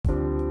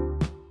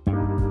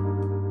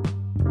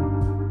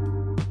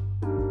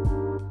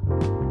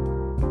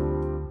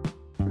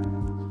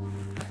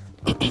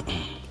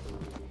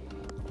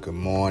Good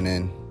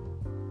morning,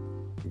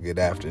 good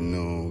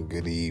afternoon,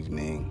 good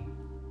evening,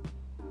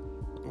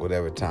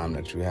 whatever time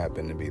that you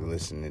happen to be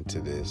listening to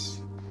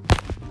this,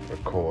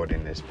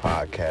 recording this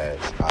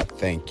podcast. I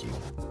thank you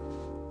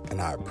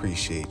and I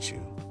appreciate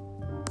you.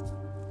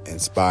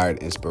 Inspired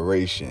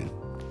inspiration.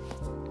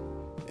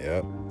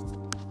 Yep,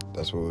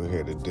 that's what we're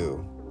here to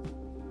do.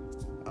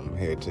 I'm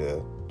here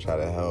to try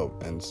to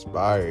help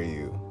inspire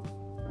you,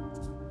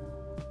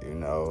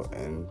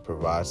 and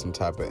provide some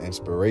type of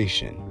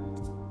inspiration.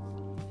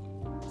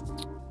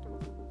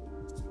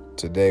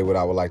 Today, what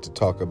I would like to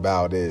talk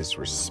about is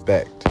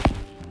respect.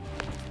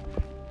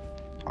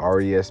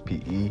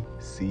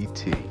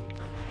 R-E-S-P-E-C-T.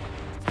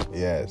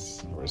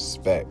 Yes,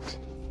 respect.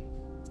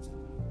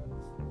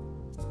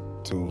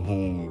 To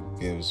whom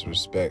gives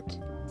respect,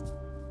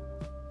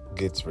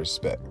 gets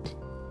respect.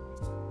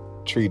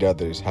 Treat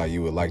others how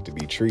you would like to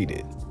be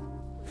treated.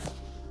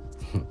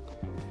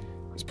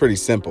 It's pretty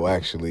simple,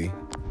 actually.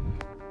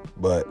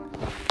 But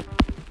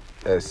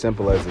as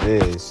simple as it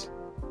is,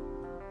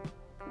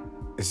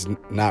 it's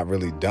not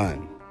really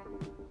done.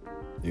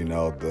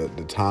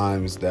 The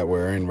times that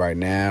we're in right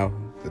now,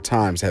 the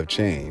times have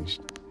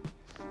changed.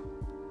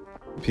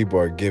 People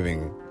are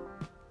giving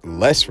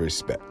less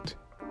respect.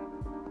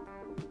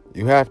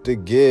 You have to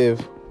give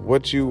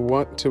what you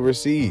want to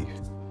receive.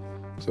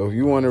 So if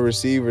you want to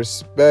receive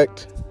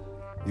respect,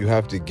 you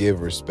have to give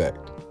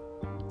respect.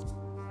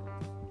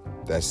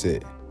 That's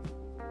it.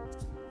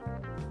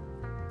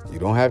 You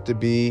don't have to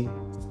be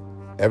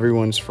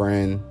everyone's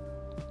friend.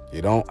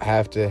 You don't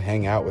have to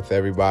hang out with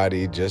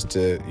everybody just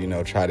to,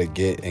 try to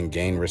get and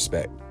gain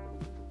respect.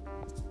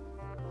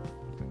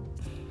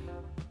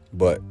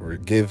 But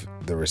give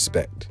the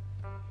respect.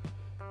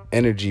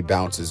 Energy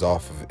bounces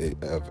off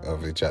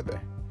of each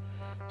other.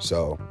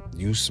 So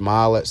you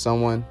smile at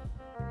someone,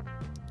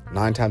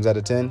 9 times out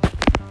of 10,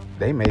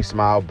 they may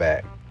smile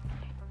back.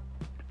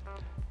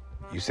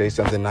 You say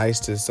something nice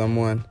to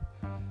someone,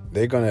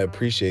 they're going to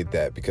appreciate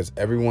that because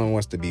everyone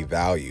wants to be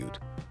valued.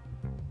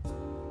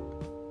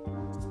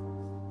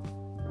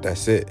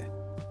 That's it.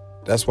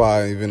 That's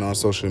why even on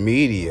social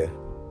media,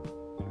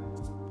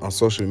 on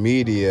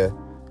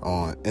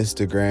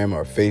Instagram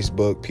or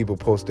Facebook, people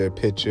post their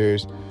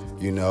pictures,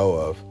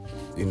 of,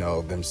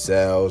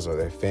 themselves or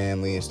their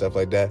family and stuff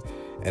like that.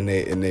 And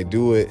they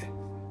do it,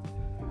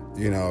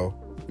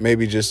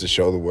 maybe just to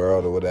show the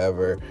world or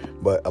whatever.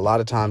 But a lot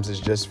of times it's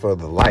just for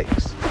the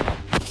likes,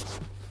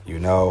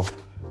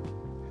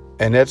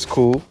 and that's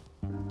cool.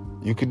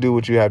 You can do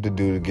what you have to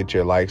do to get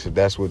your likes if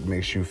that's what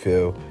makes you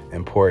feel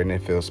important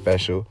and feel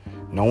special.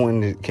 No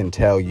one can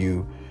tell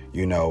you,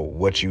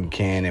 what you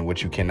can and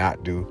what you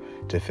cannot do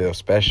to feel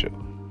special.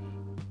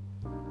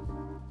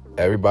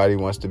 Everybody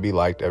wants to be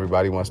liked.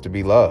 Everybody wants to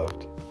be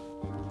loved.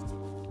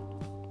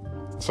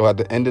 So at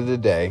the end of the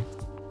day,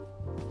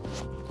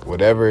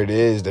 whatever it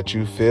is that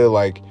you feel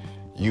like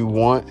you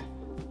want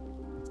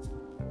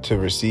to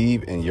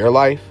receive in your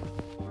life,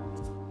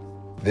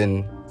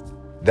 then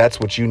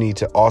that's what you need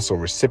to also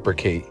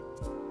reciprocate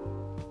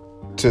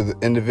to the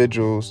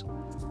individuals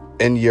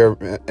in your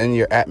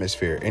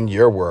atmosphere, in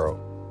your world.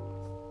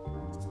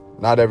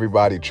 Not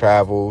everybody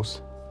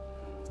travels.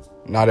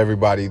 Not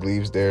everybody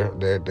leaves their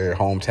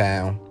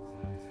hometown.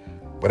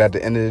 But at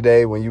the end of the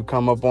day, when you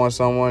come up on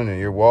someone and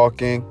you're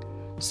walking,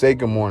 say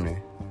good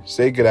morning.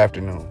 Say good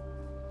afternoon.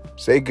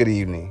 Say good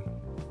evening.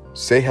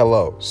 Say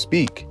hello.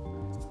 Speak.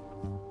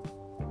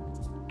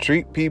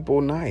 Treat people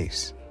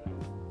nice.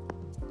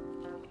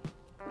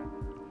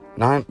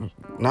 Nine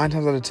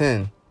times out of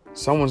 10,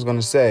 someone's going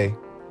to say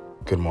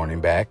good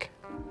morning back.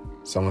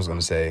 Someone's going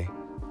to say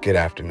good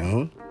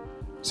afternoon.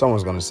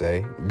 Someone's going to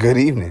say good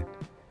evening.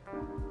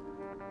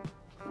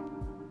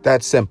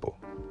 That's simple.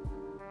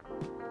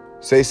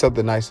 Say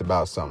something nice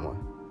about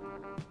someone.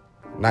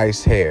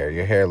 Nice hair.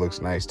 Your hair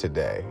looks nice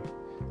today.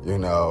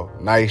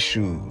 Nice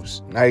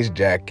shoes, nice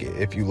jacket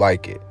if you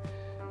like it.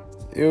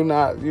 You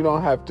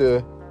don't have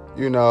to,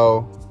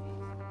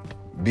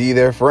 be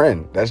their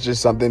friend. That's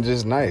just something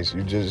just nice.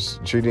 You're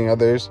just treating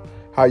others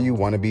how you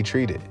want to be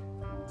treated.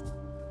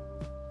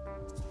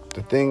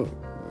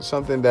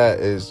 Something that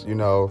is,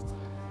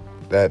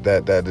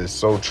 that is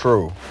so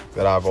true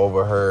that I've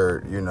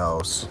overheard,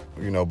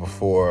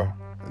 before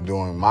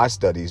doing my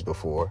studies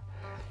before,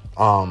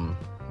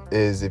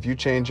 is if you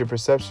change your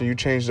perception, you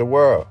change the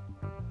world.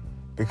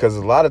 Because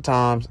a lot of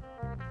times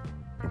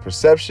the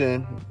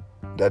perception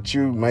that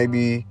you may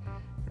be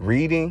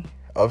reading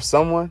of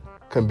someone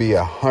can be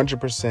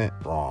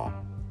 100% wrong.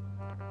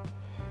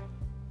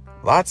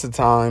 Lots of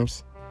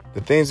times,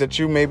 the things that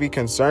you may be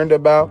concerned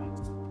about,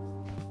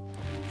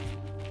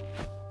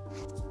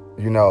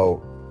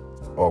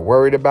 or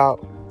worried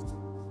about,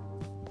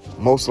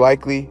 most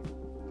likely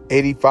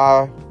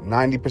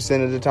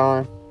 85-90% of the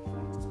time,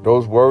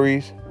 those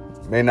worries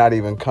may not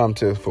even come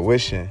to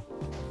fruition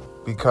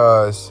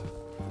because,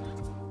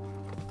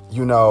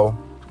 your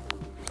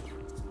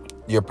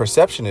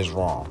perception is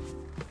wrong.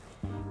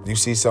 You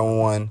see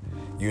someone,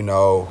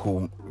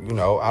 who,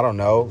 I don't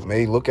know,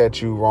 may look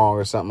at you wrong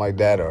or something like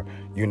that, or,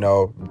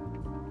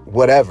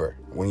 whatever.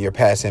 when you're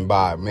passing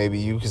by. Maybe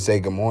you can say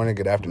good morning,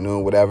 good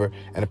afternoon, whatever,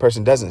 and the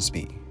person doesn't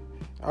speak.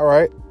 All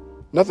right.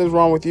 Nothing's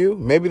wrong with you.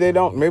 Maybe they're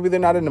not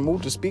in the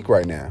mood to speak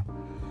right now.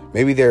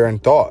 Maybe they're in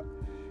thought.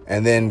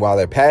 And then while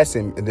they're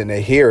passing, and then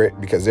they hear it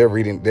because they're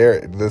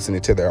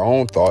listening to their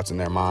own thoughts in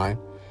their mind,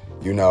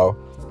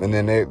 and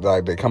then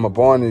they come up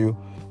on you,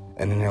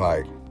 and then they're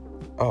like,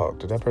 oh,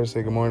 did that person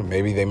say good morning?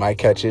 Maybe they might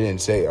catch it and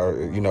say, or,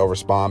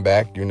 respond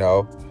back,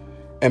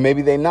 and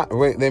maybe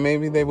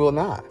they will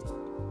not.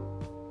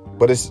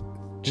 But it's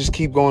just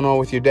keep going on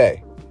with your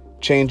day.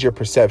 Change your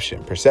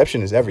perception.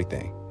 Perception is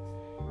everything,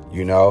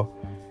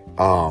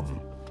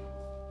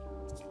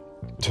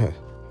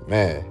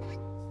 man,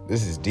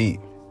 this is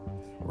deep.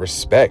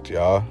 Respect,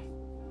 y'all.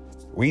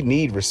 We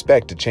need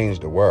respect to change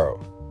the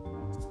world.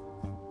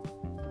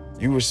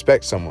 You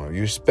respect someone.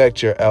 You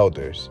respect your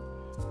elders.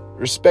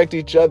 Respect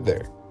each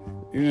other.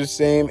 You're the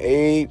same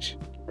age.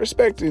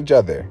 Respect each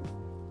other.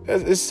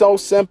 It's so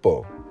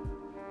simple.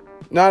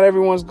 Not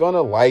everyone's going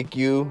to like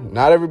you.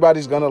 Not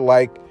everybody's going to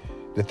like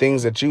the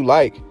things that you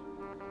like.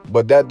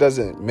 But that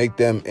doesn't make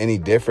them any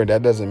different.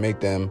 That doesn't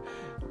make them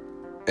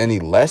any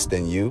less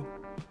than you.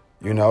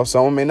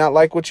 Someone may not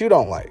like what you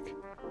don't like.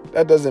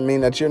 That doesn't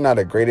mean that you're not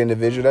a great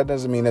individual. That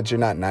doesn't mean that you're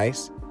not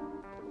nice.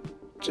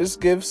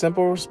 Just give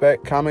simple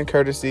respect, common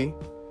courtesy.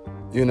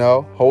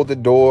 Hold the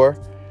door.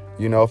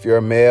 If you're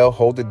a male,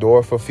 hold the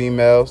door for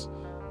females.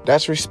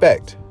 That's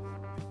respect.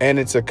 And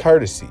it's a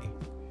courtesy.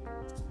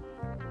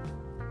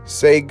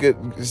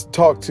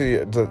 Talk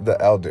to the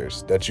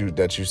elders that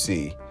you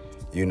see,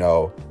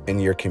 in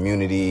your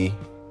community,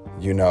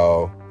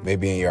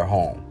 maybe in your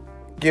home.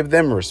 Give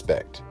them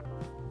respect.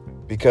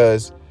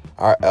 Because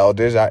our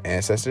elders, our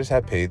ancestors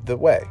have paved the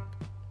way.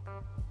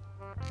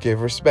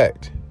 Give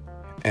respect.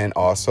 And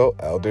also,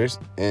 elders,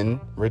 in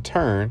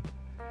return,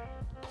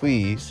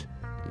 please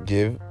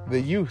give the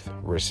youth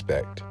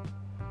respect.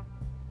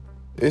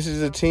 This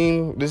is a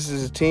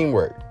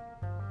teamwork.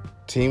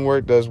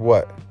 Teamwork does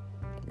what?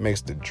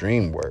 Makes the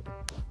dream work.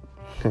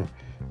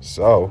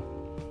 So,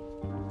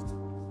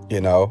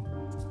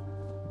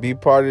 be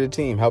part of the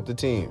team. Help the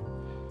team.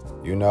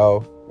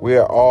 We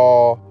are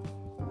all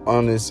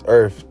on this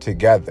earth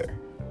together.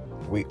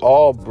 We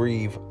all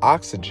breathe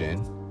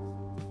oxygen.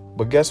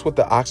 But guess what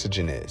the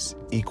oxygen is?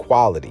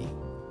 Equality.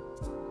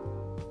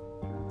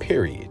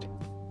 Period.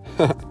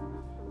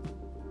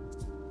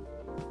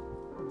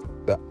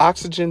 The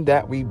oxygen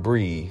that we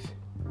breathe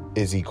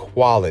is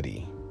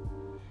equality.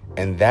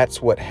 And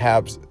that's what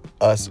has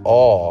us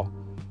all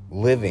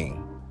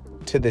living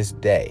to this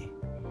day.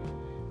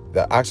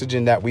 The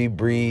oxygen that we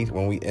breathe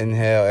when we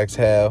inhale,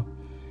 exhale,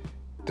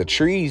 the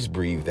trees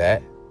breathe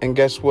that. And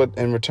guess what?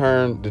 In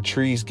return, the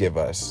trees give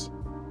us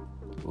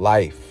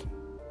life.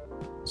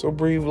 So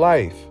breathe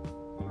life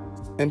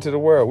into the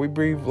world. We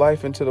breathe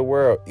life into the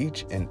world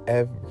each and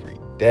every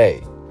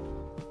day.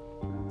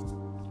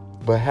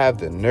 But have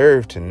the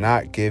nerve to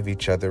not give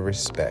each other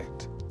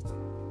respect.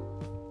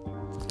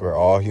 We're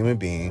all human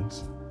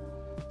beings.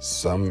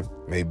 Some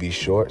may be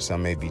short,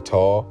 some may be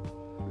tall.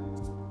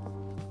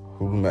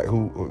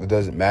 Who it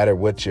doesn't matter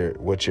what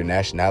your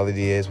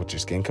nationality is, what your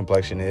skin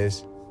complexion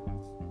is.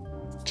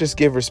 Just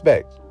give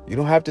respect. You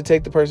don't have to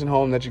take the person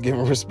home that you're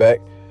giving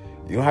respect.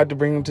 You don't have to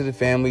bring them to the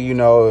family,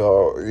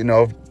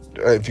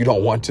 if you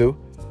don't want to.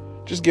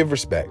 Just give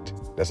respect.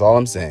 That's all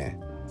I'm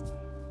saying.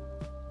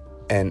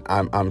 And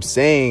I'm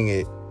saying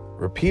it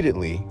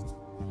repeatedly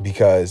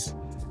because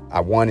I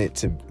want it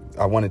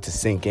to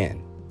sink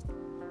in.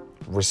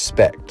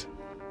 Respect.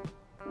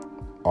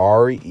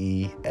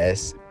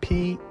 RESPECT.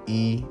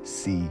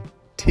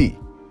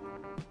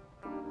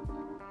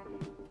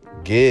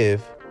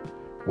 Give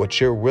what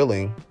you're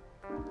willing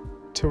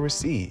to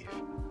receive.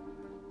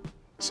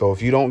 So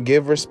if you don't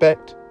give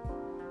respect,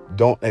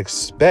 don't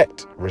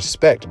expect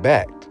respect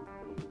back.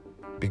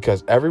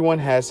 Because everyone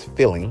has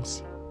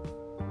feelings.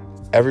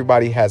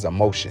 Everybody has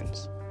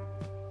emotions.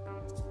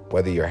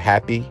 Whether you're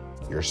happy,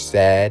 you're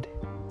sad,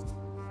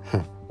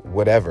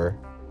 whatever.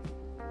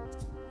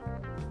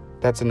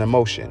 That's an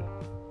emotion.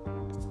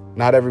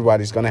 Not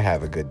everybody's going to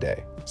have a good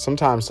day.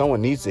 Sometimes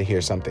someone needs to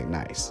hear something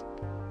nice.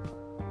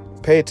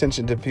 Pay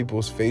attention to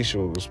people's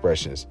facial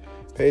expressions.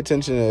 Pay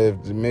attention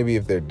to maybe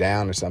if they're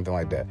down or something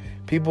like that.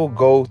 People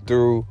go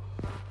through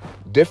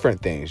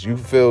different things. You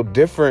feel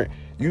different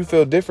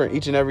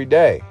each and every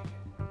day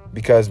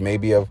because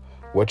maybe of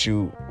what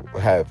you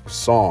have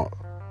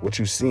what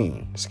you've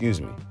seen,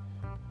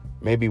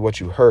 maybe what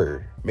you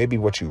heard, maybe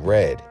what you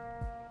read.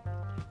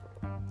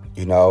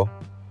 We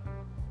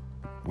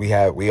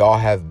all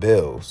have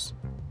bills.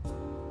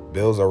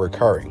 Bills are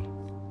recurring.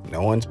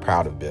 No one's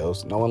proud of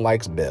bills. No one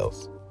likes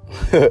bills.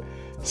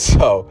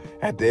 So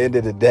at the end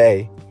of the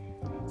day,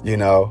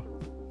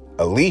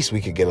 at least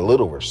we could get a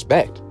little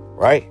respect,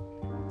 right?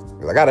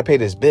 I got to pay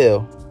this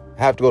bill.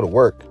 I have to go to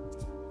work,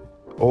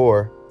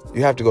 or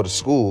you have to go to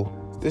school.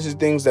 This is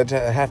things that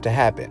have to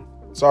happen.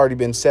 It's already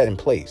been set in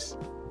place.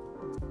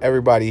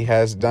 Everybody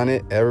has done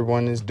it.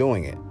 Everyone is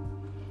doing it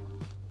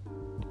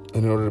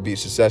in order to be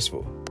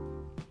successful.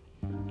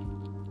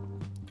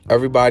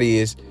 Everybody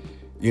is,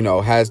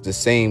 has the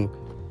same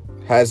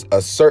has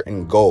a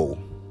certain goal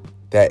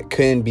that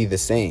can be the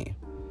same.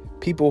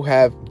 People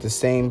have the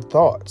same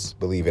thoughts,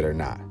 believe it or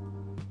not.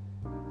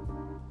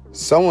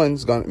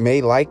 Someone's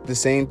may like the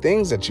same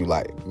things that you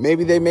like.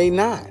 Maybe they may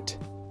not.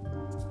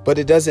 But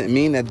it doesn't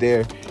mean that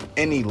they're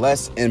any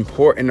less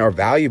important or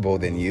valuable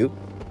than you.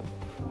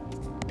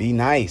 Be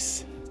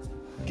nice.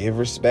 Give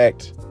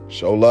respect.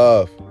 Show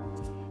love.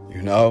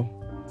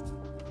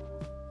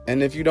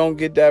 And if you don't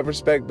get that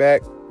respect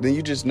back, then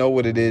you just know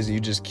what it is.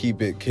 You just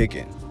keep it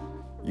kicking.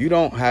 You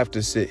don't have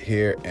to sit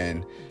here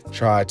and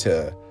try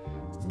to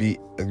be,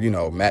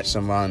 match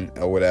someone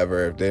or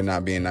whatever if they're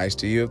not being nice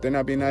to you. If they're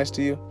not being nice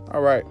to you,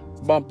 all right,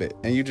 bump it.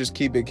 And you just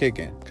keep it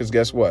kicking. Because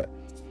guess what?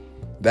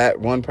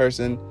 That one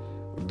person,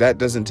 that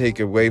doesn't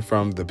take away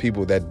from the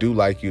people that do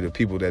like you, the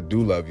people that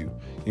do love you.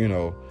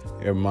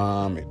 Your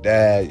mom, your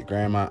dad, your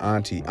grandma,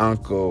 auntie,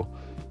 uncle,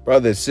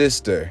 brother,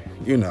 sister,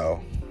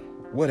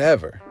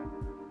 whatever.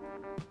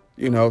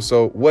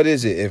 So what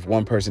is it if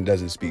one person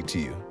doesn't speak to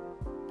you?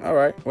 All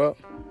right, well,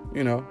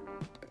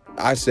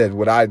 I said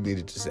what I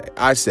needed to say.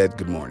 I said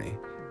good morning.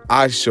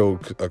 I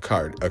showed a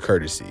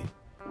courtesy.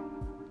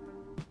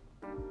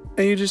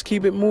 And you just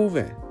keep it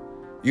moving.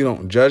 You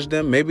don't judge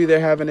them. Maybe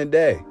they're having a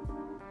day.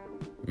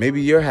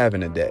 Maybe you're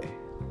having a day.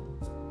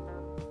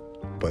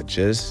 But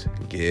just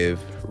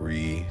give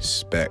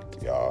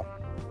respect, y'all.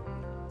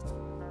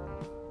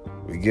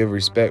 We give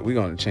respect, we're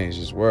going to change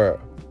this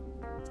world.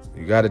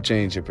 You got to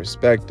change your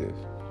perspective.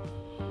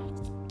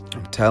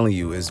 I'm telling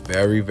you, it's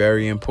very,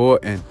 very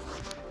important.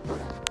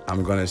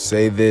 I'm going to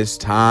say this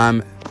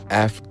time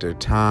after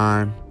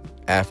time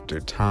after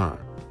time.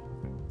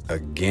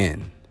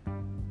 Again.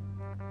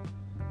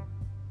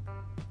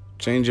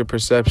 Change your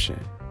perception.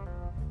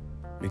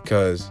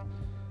 Because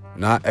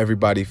not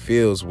everybody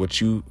feels what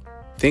you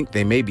think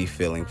they may be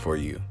feeling for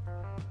you.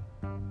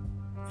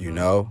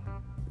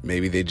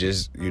 Maybe they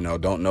just,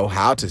 don't know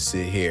how to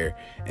sit here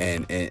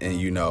and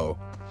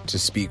to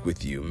speak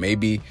with you.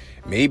 Maybe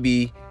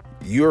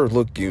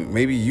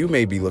you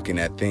may be looking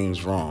at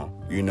things wrong.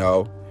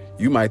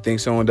 You might think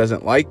someone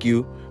doesn't like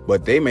you,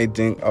 but they may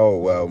think, oh,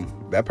 well,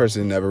 that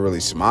person never really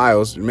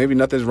smiles. Maybe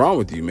nothing's wrong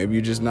with you. Maybe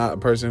you're just not a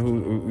person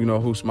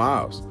who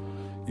smiles,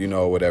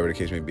 whatever the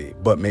case may be.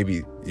 But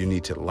maybe you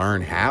need to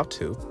learn how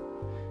to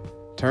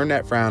turn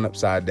that frown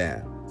upside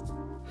down.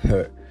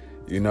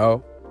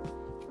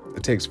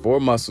 It takes 4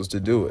 muscles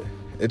to do it.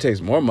 It takes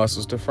more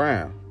muscles to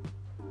frown.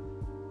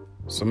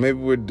 So maybe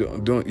you're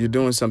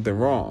doing something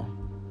wrong.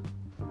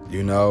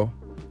 Do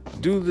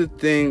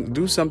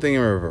something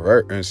in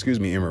reverse.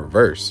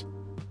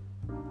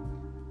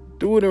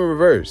 Do it in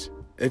reverse.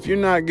 If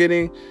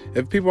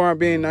people aren't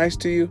being nice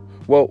to you,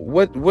 well,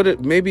 what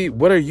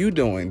are you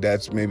doing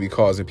that's maybe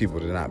causing people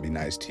to not be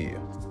nice to you?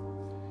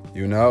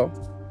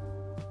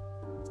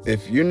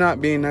 If you're not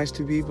being nice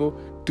to people,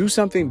 do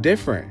something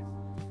different.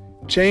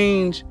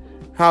 Change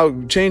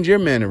your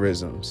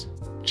mannerisms.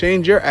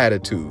 Change your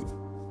attitude.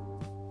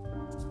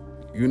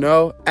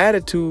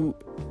 Attitude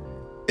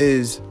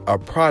is a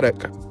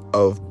product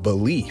of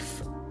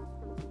belief.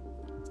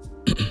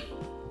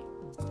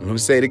 I'm going to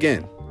say it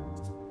again.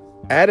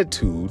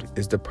 Attitude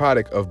is the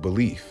product of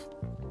belief.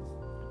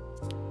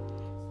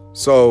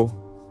 So,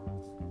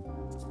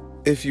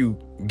 if you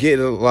get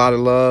a lot of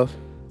love,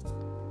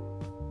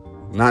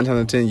 9 times out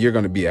of 10, you're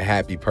going to be a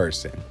happy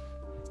person.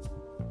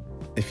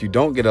 If you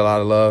don't get a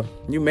lot of love,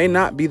 you may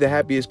not be the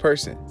happiest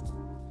person.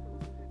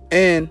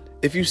 And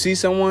if you see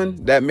someone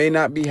that may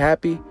not be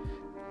happy,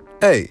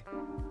 hey,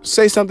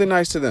 say something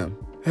nice to them.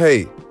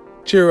 Hey,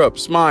 cheer up,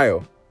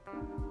 smile.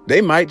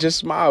 They might just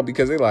smile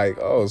because they're like,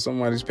 oh,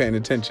 somebody's paying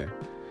attention.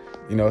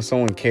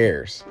 Someone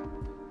cares.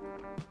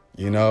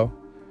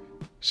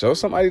 Show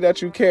somebody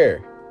that you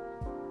care.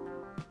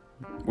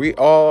 We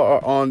all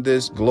are on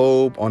this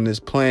globe, on this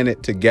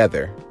planet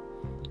together.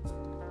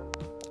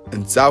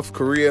 In South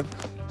Korea,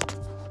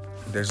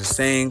 there's a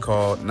saying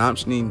called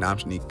Namshni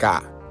Namshni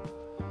Ka.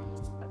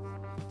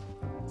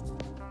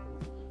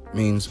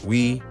 Means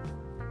we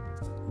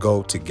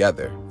go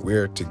together.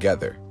 We're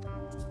together.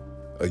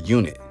 A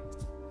unit.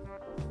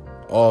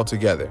 All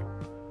together.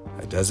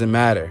 It doesn't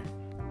matter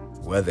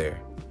whether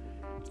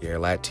you're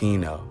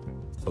Latino,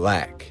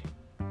 Black,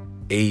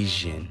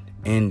 Asian,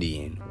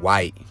 Indian,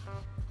 white.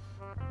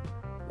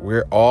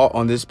 We're all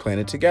on this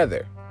planet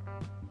together.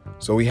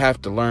 So we have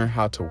to learn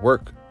how to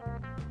work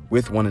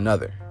with one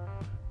another.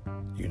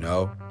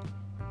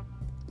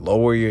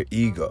 Lower your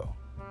ego.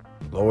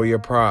 Lower your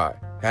pride.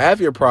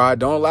 Have your pride.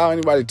 Don't allow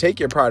anybody to take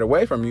your pride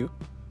away from you.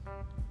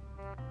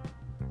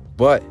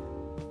 But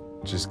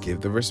just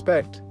give the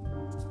respect.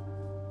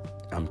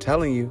 I'm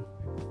telling you,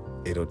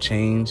 it'll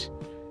change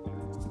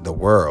the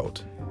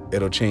world.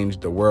 It'll change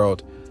the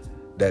world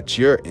that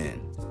you're in,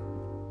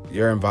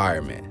 your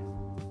environment.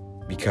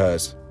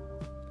 Because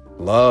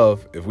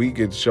love, if we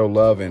could show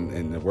love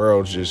and the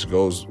world just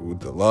goes with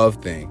the love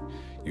thing,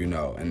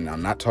 and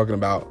I'm not talking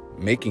about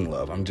making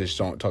love. I'm just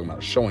talking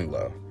about showing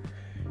love.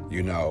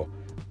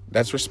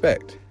 That's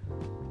respect.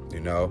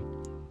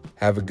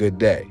 Have a good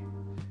day.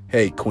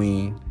 Hey,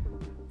 queen,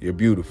 you're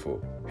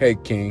beautiful. Hey,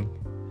 king,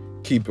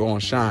 keep on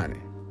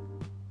shining.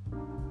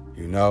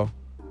 You know,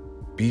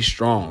 be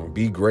strong,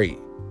 be great.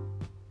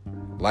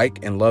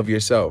 Like and love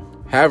yourself.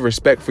 Have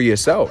respect for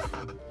yourself.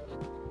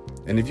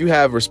 And if you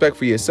have respect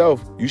for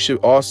yourself, you should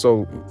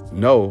also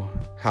know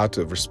how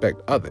to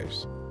respect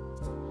others.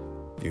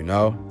 You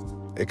know,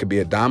 it could be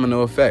a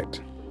domino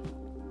effect.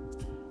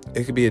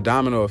 It could be a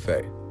domino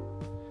effect.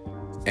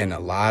 And a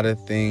lot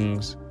of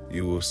things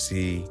you will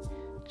see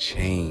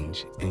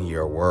change in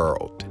your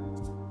world.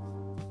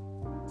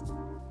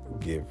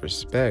 Give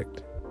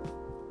respect.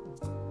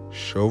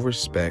 Show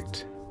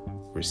respect.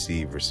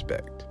 Receive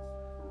respect.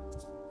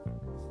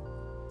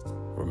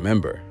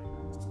 Remember,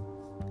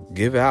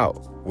 give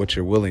out what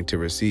you're willing to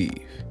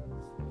receive.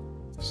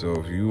 So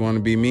if you want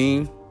to be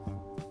mean,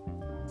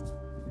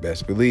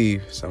 best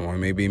believe someone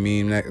may be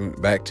mean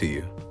back to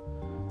you.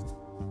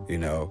 You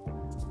know,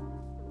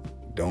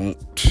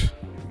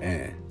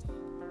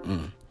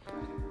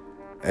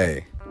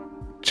 Hey,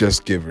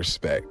 just give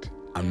respect.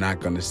 I'm not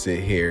going to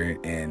sit here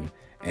and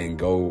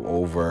go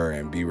over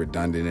and be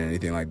redundant or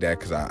anything like that,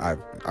 because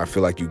I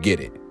feel like you get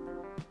it.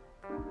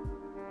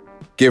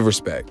 Give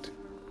respect.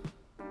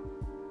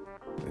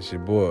 It's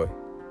your boy,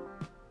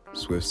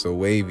 Swift So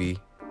Wavy.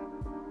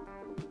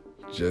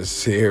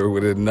 Just here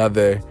with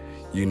another,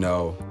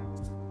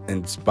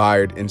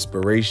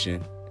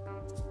 inspiration.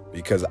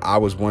 Because I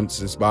was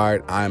once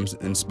inspired, I'm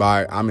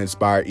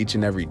inspired each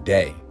and every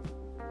day.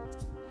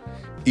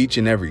 Each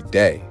and every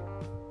day.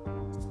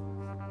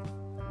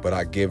 But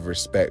I give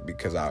respect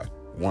because I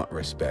want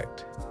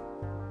respect.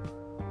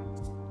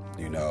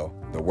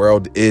 The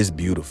world is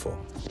beautiful.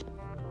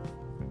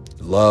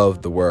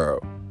 Love the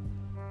world.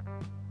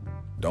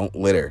 Don't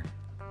litter.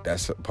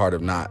 That's a part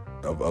of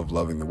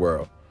loving the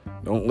world.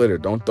 Don't litter.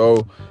 Don't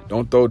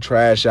throw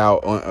trash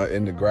out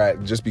in the grass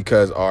just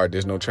because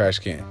there's no trash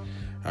can.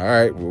 All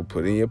right, we'll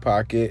put it in your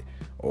pocket,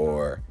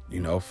 or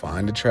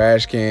find a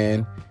trash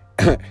can.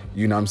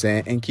 You know what I'm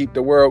saying? And keep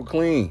the world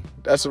clean.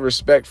 That's a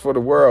respect for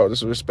the world.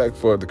 That's a respect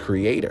for the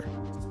creator.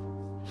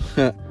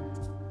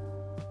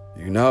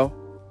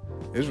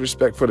 It's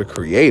respect for the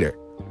creator.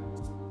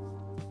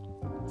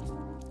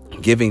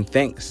 Giving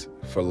thanks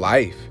for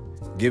life.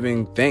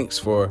 Giving thanks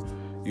for,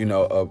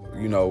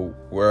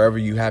 wherever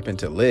you happen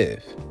to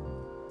live.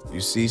 You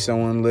see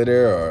someone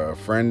litter or a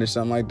friend or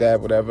something like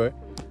that, whatever.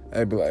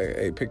 I'd be like,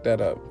 hey, pick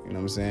that up. You know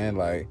what I'm saying?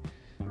 Like,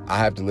 I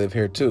have to live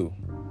here too.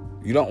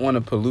 You don't want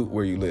to pollute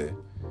where you live.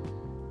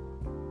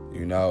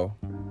 You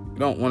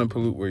don't want to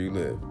pollute where you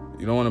live.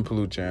 You don't want to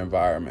pollute your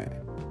environment.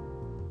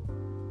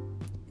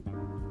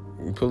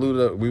 We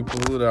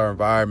pollute our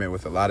environment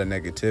with a lot of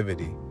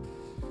negativity.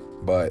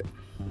 But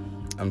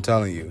I'm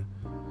telling you,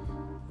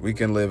 we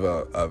can live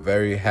a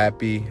very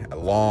happy,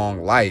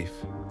 long life,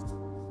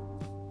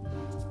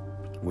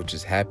 which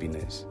is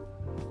happiness,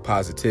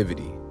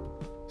 positivity.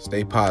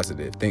 Stay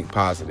positive. Think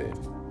positive.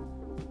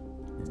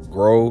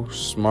 Grow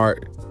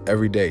smart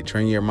every day.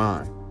 Train your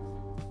mind.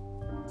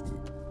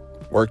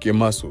 Work your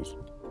muscles.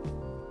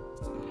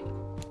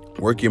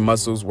 Work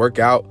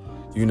out,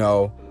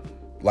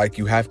 like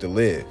you have to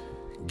live.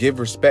 Give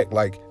respect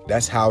like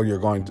that's how you're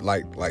going to,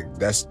 like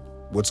that's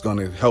what's going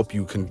to help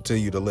you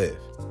continue to live.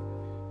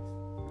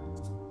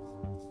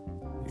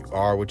 You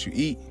are what you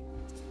eat.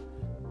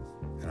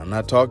 And I'm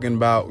not talking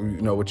about,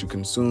 what you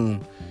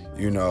consume,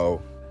 you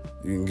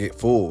can get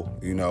full,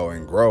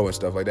 and grow and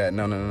stuff like that.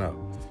 No.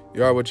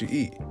 You are what you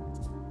eat.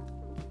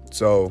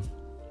 So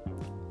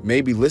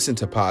maybe listen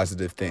to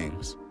positive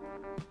things.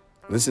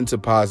 Listen to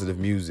positive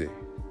music.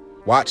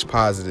 Watch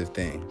positive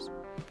things.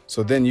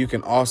 So then you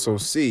can also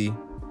see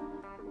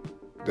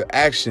the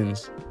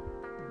actions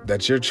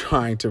that you're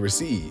trying to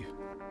receive.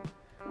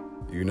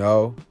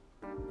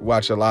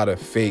 Watch a lot of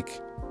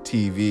fake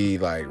TV,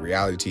 like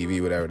reality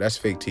TV, whatever. That's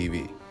fake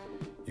TV.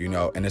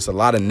 And it's a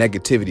lot of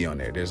negativity on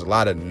there. There's a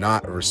lot of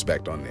not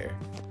respect on there.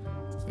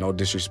 No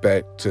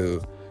disrespect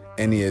to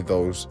any of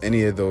those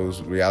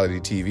reality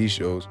TV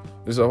shows.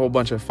 There's a whole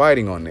bunch of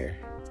fighting on there.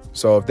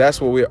 So if that's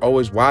what we're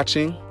always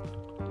watching,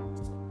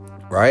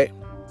 right?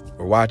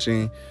 We're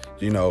watching,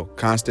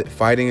 constant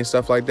fighting and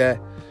stuff like that.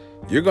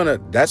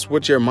 That's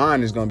what your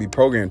mind is going to be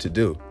programmed to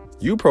do.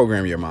 You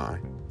program your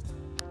mind.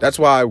 That's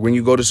why when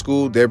you go to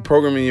school, they're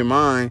programming your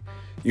mind,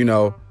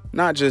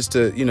 not just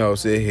to,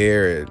 sit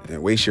here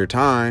and waste your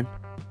time,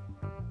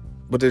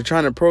 but they're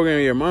trying to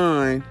program your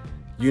mind,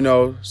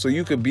 so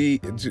you could be,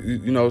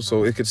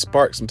 so it could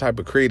spark some type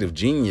of creative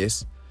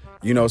genius,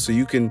 so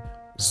you can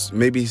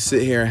maybe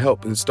sit here and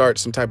help and start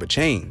some type of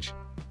change.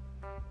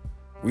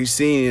 We've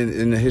seen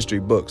in the history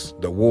books,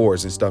 the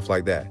wars and stuff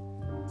like that.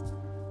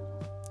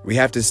 We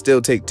have to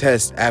still take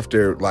tests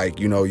after,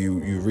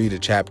 you read a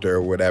chapter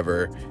or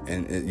whatever,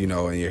 and in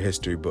your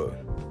history book.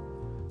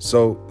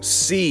 So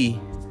see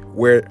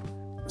where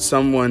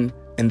someone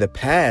in the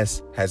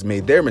past has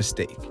made their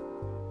mistake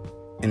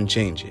and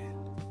change it.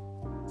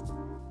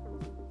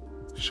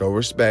 Show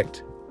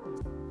respect.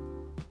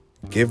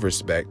 Give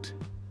respect.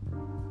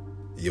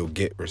 You'll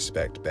get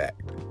respect back.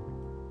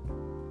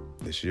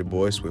 This is your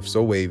boy, Swift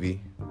So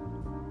Wavy,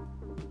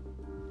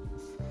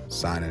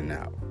 signing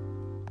out.